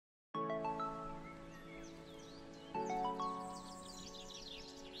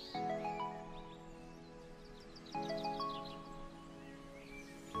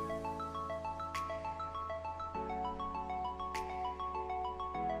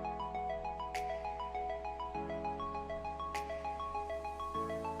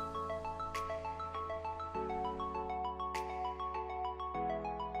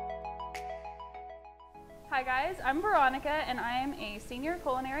Hi guys, I'm Veronica and I am a senior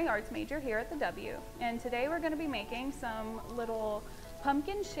culinary arts major here at the W. And today we're going to be making some little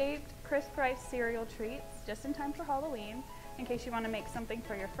pumpkin-shaped crisp rice cereal treats just in time for Halloween, in case you want to make something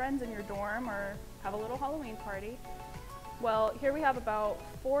for your friends in your dorm or have a little Halloween party. Well, here we have about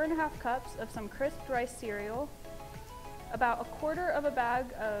 4.5 cups of some crisped rice cereal, about 1/4 of a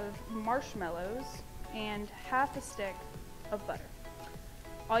bag of marshmallows, and half a stick of butter.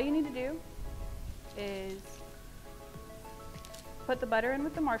 All you need to do is put the butter in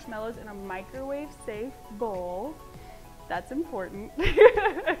with the marshmallows in a microwave-safe bowl. That's important.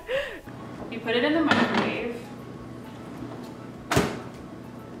 You put it in the microwave,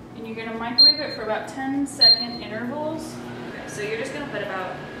 and you're gonna microwave it for about 10-second intervals. Okay, so you're just gonna put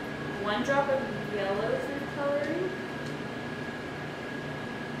about 1 drop of yellow food coloring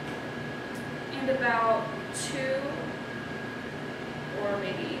and about 2 or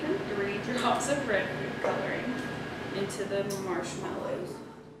maybe even 3 drops of red food coloring into the marshmallows.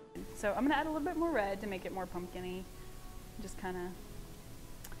 So I'm gonna add a little bit more red to make it more pumpkin-y. Just kind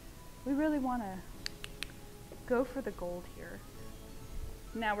of, we really want to go for the gold here.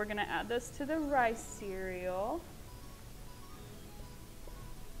 Now we're gonna add this to the rice cereal.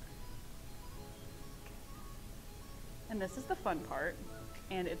 And this is the fun part,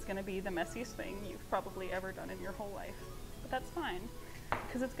 and it's gonna be the messiest thing you've probably ever done in your whole life. But that's fine,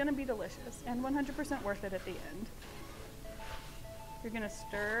 because it's gonna be delicious and 100% worth it at the end. You're gonna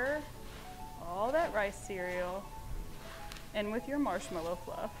stir all that rice cereal in with your marshmallow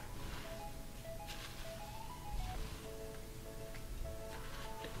fluff.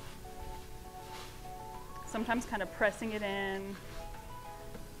 Sometimes kind of pressing it in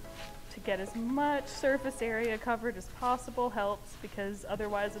to get as much surface area covered as possible helps, because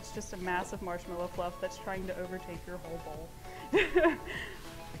otherwise it's just a massive marshmallow fluff that's trying to overtake your whole bowl.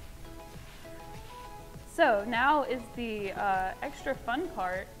 So now is the extra fun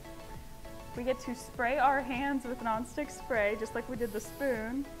part. We get to spray our hands with nonstick spray, just like we did the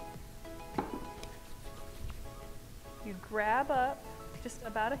spoon. You grab up just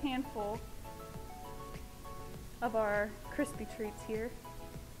about a handful of our crispy treats here,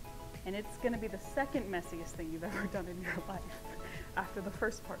 and it's gonna be the second messiest thing you've ever done in your life after the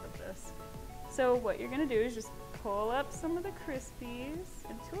first part of this. So what you're gonna do is just pull up some of the Crispies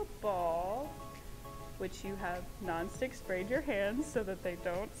into a ball, which you have nonstick sprayed your hands so that they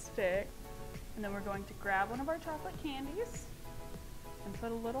don't stick. And then we're going to grab one of our chocolate candies and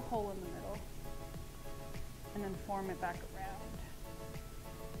put a little hole in the middle, and then form it back around.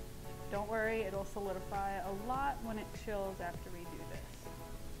 Don't worry, it'll solidify a lot when it chills after we do this.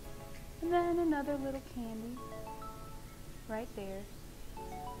 And then another little candy right there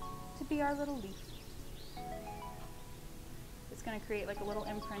to be our little leaf. It's going to create like a little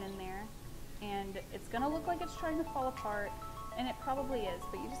imprint in there, and it's going to look like it's trying to fall apart, and it probably is,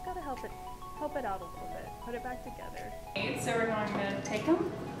 but you just got to help it out a little bit. Put it back together. Okay, so we're going to take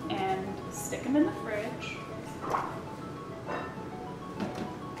them and stick them in the fridge.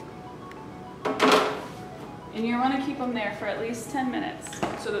 And you want to keep them there for at least 10 minutes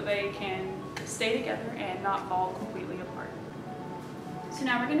so that they can stay together and not fall completely apart. So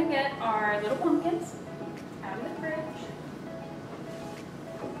now we're going to get our little pumpkins out of the fridge.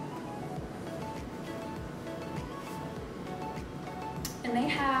 And they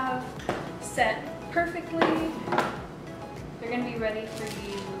have set perfectly. They're going to be ready for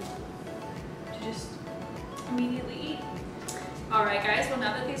you to just immediately eat. Alright guys, well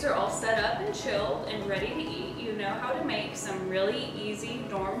now that these are all set up and chilled and ready to eat, you know how to make some really easy,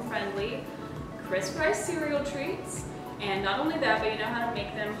 dorm-friendly crisp rice cereal treats. And not only that, but you know how to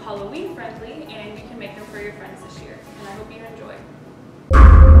make them Halloween-friendly, and you can make them for your friends this year. And I hope you enjoy.